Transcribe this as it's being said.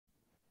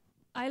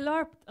I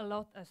LARPed a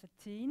lot as a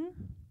teen,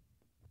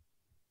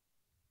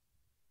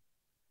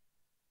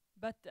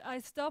 but I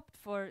stopped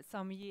for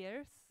some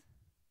years.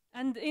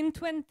 And in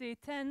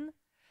 2010,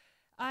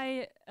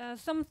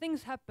 some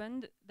things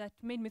happened that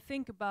made me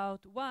think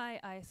about why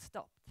I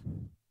stopped.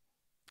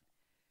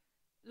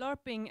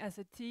 LARPing as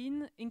a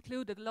teen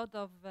included a lot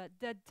of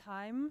dead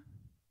time,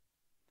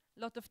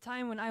 a lot of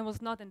time when I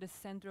was not in the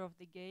center of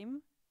the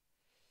game.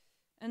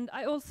 And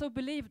I also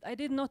believed I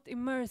did not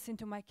immerse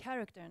into my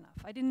character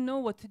enough. I didn't know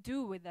what to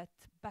do with that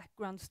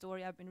background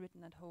story I've been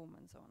written at home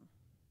and so on.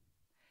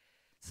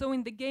 So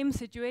in the game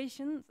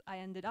situations I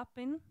ended up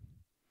in,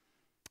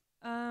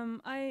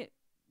 I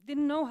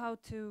didn't know how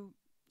to.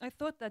 I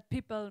thought that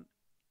people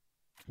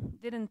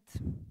didn't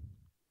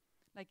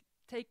like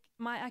take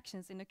my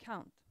actions in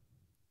account.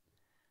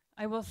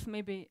 I was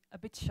maybe a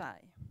bit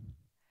shy.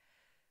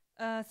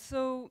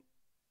 So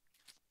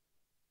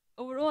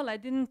overall, I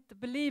didn't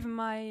believe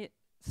my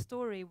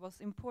story was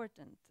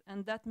important,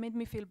 and that made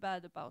me feel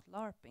bad about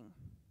LARPing.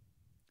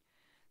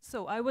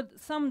 So I would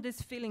sum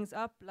these feelings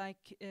up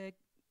like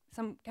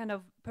some kind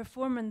of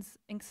performance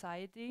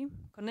anxiety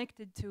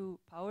connected to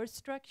power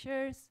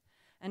structures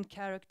and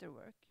character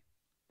work.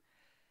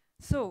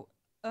 So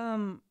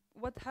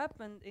what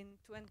happened in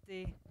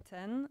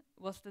 2010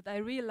 was that I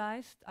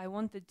realized I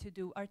wanted to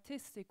do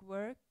artistic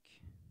work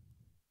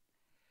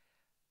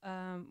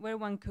where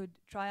one could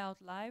try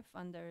out life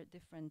under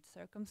different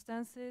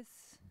circumstances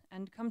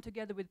and come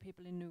together with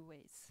people in new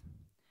ways.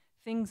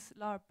 Things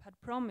LARP had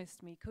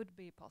promised me could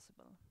be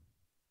possible.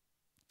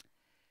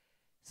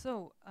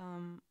 So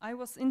I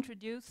was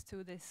introduced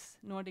to this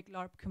Nordic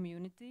LARP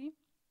community,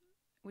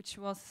 which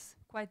was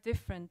quite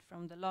different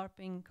from the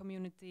LARPing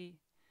community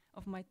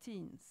of my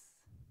teens.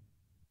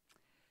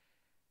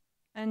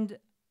 And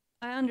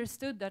I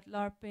understood that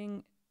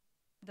LARPing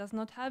does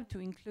not have to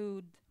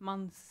include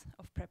months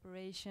of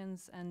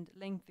preparations and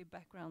lengthy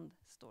background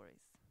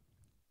stories.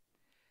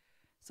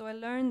 So I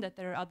learned that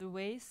there are other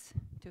ways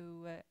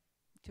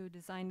to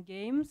design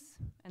games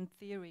and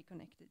theory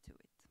connected to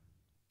it.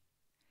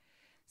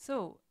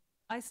 So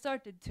I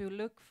started to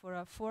look for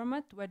a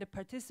format where the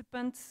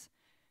participants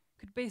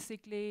could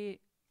basically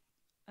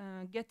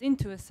get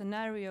into a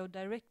scenario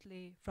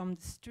directly from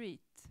the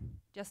street,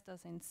 just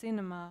as in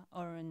cinema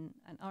or in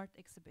an art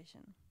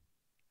exhibition.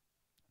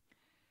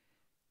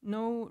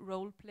 No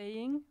role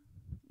playing,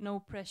 no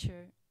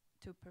pressure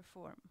to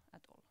perform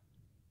at all.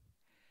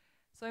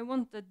 So I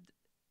wanted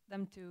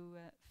them to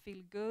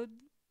feel good,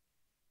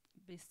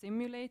 be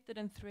stimulated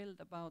and thrilled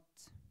about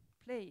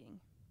playing.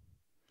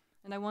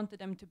 And I wanted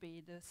them to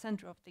be the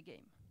center of the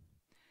game.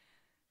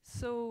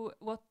 So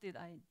what did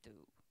I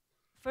do?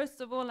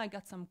 First of all, I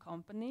got some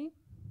company,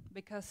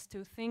 because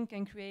to think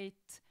and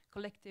create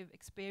collective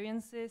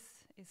experiences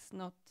is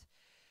not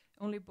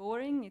only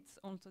boring, it's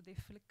also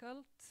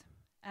difficult.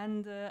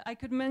 And I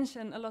could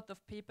mention a lot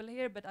of people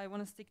here, but I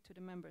want to stick to the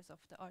members of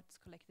the arts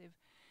collective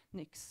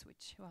Nyxxx,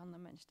 which Johanna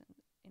mentioned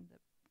in the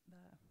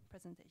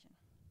presentation.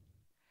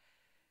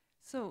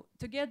 So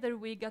together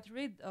we got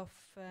rid of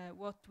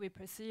what we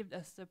perceived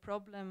as the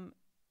problems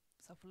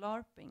of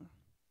LARPing.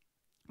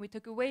 We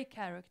took away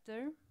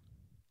character.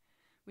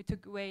 We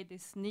took away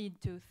this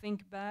need to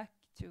think back,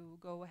 to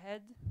go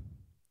ahead.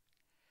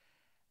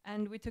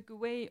 And we took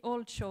away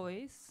all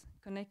choice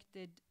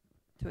connected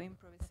to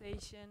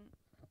improvisation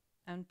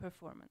and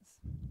performance.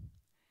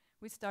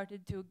 We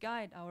started to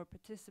guide our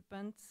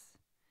participants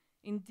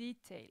in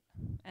detail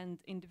and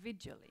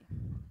individually.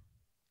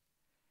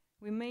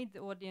 We made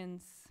the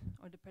audience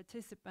or the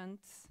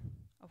participants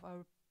of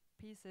our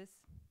pieces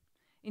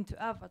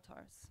into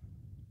avatars.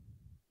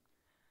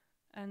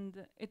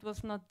 And it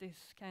was not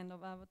this kind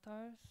of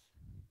avatars,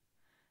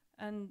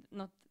 and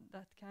not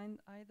that kind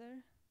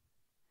either,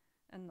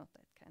 and not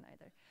that kind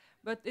either.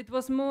 But it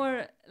was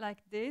more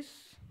like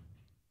this.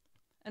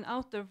 An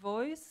outer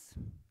voice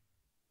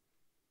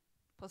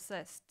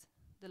possessed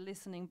the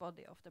listening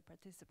body of the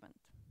participant.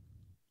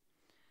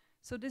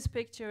 So this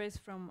picture is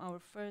from our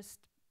first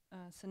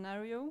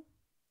scenario.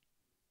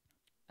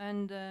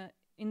 And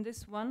in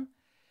this one,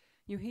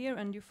 you hear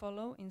and you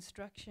follow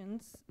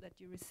instructions that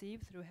you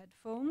receive through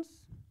headphones,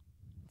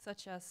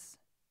 such as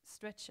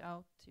stretch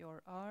out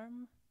your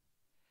arm,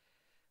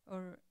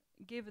 or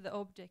give the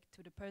object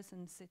to the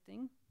person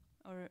sitting,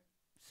 or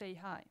say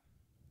hi.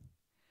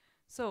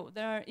 So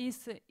there are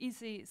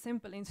easy,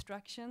 simple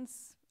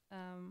instructions,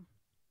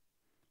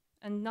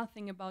 and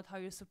nothing about how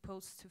you're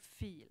supposed to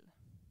feel.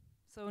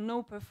 So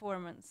no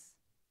performance,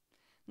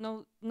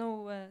 no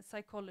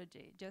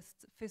psychology,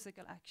 just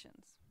physical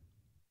actions.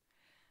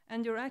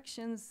 And your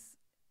actions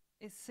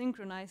is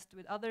synchronized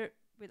with other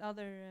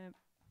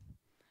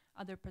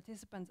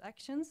participants'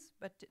 actions,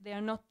 but they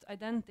are not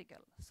identical.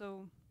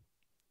 So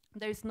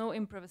there is no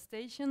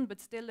improvisation,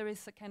 but still there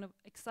is a kind of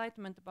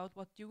excitement about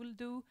what you will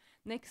do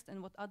next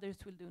and what others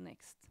will do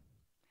next.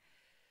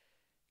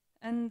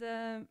 And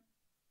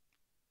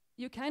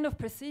you kind of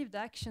perceive the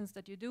actions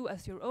that you do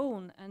as your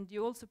own, and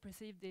you also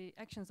perceive the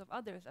actions of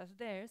others as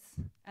theirs.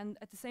 And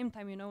at the same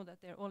time, you know that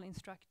they're all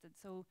instructed.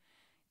 So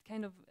it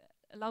kind of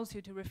allows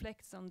you to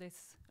reflect on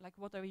this, like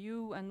what are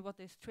you and what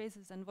is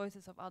traces and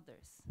voices of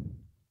others.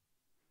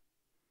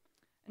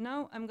 And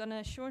now I'm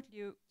gonna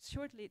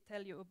shortly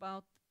tell you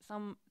about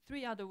some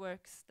 3 other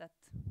works that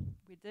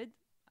we did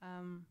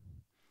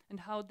and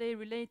how they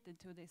related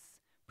to this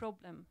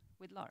problem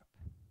with LARP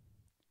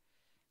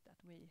that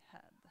we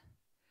had.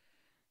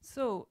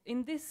 So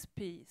in this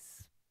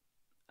piece,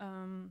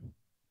 to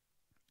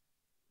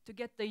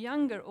get the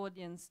younger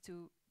audience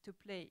to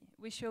play,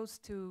 we chose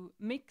to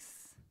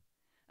mix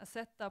a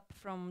setup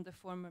from the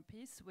former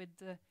piece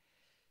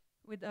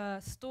with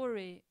a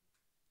story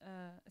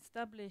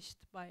established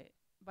by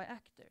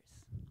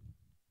actors,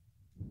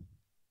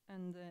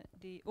 and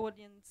the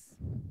audience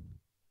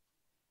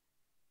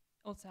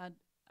also had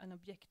an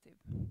objective.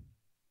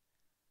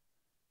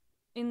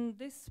 In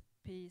this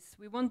piece,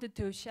 we wanted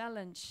to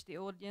challenge the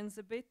audience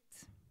a bit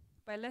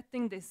by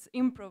letting this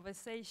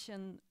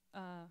improvisation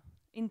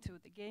into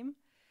the game,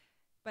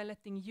 by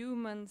letting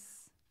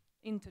humans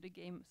into the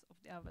games of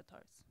the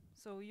avatars.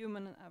 So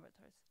human and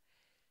avatars.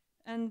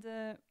 And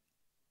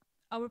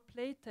our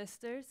play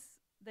testers,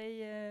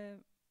 they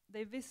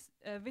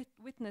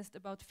witnessed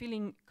about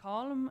feeling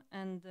calm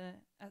and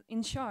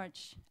in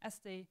charge as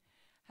they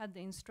had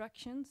the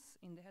instructions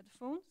in the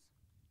headphones,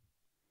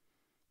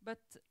 but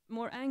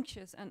more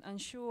anxious and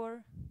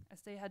unsure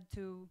as they had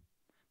to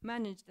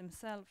manage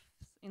themselves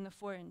in a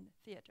foreign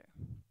theater.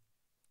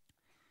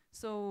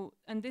 So,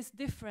 and this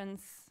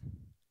difference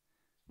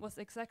was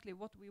exactly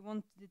what we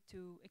wanted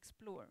to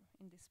explore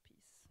in this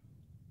piece.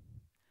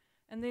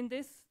 And in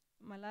this,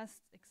 my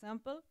last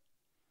example,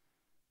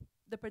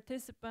 the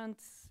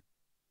participants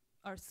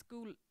are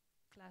school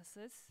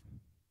classes,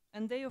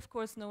 and they of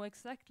course know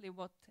exactly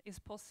what is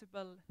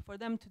possible for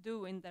them to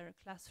do in their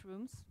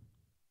classrooms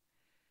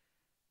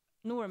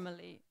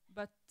normally,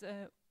 but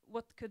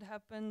what could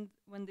happen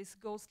when this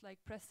ghost-like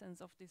presence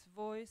of this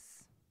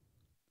voice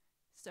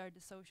stirred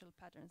the social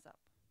patterns up.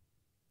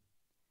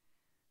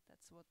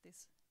 That's what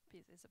this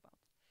piece is about.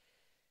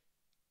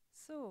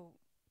 So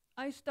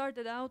I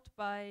started out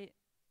by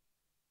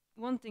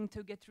wanting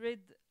to get rid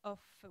of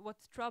what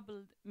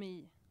troubled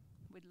me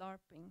with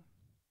LARPing.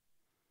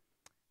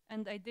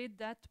 And I did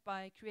that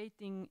by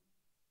creating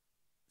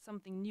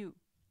something new.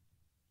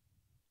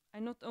 I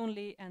not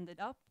only ended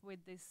up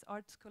with this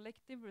arts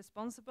collective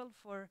responsible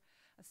for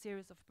a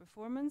series of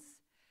performances,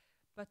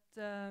 but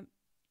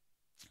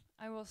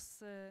I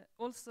was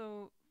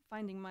also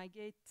finding my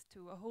gate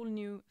to a whole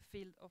new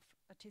field of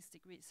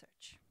artistic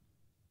research.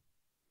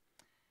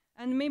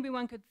 And maybe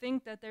one could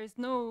think that there is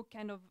no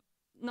kind of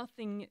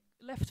nothing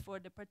left for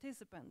the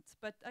participants,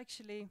 but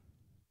actually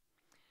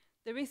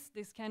there is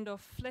this kind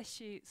of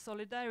fleshy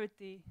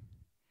solidarity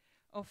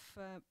of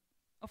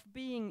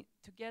being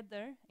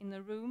together in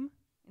a room,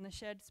 in a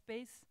shared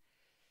space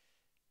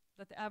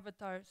that the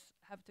avatars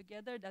have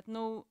together that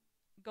no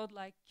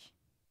godlike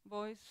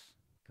voice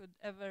could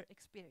ever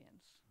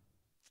experience.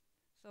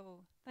 So,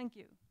 thank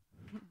you.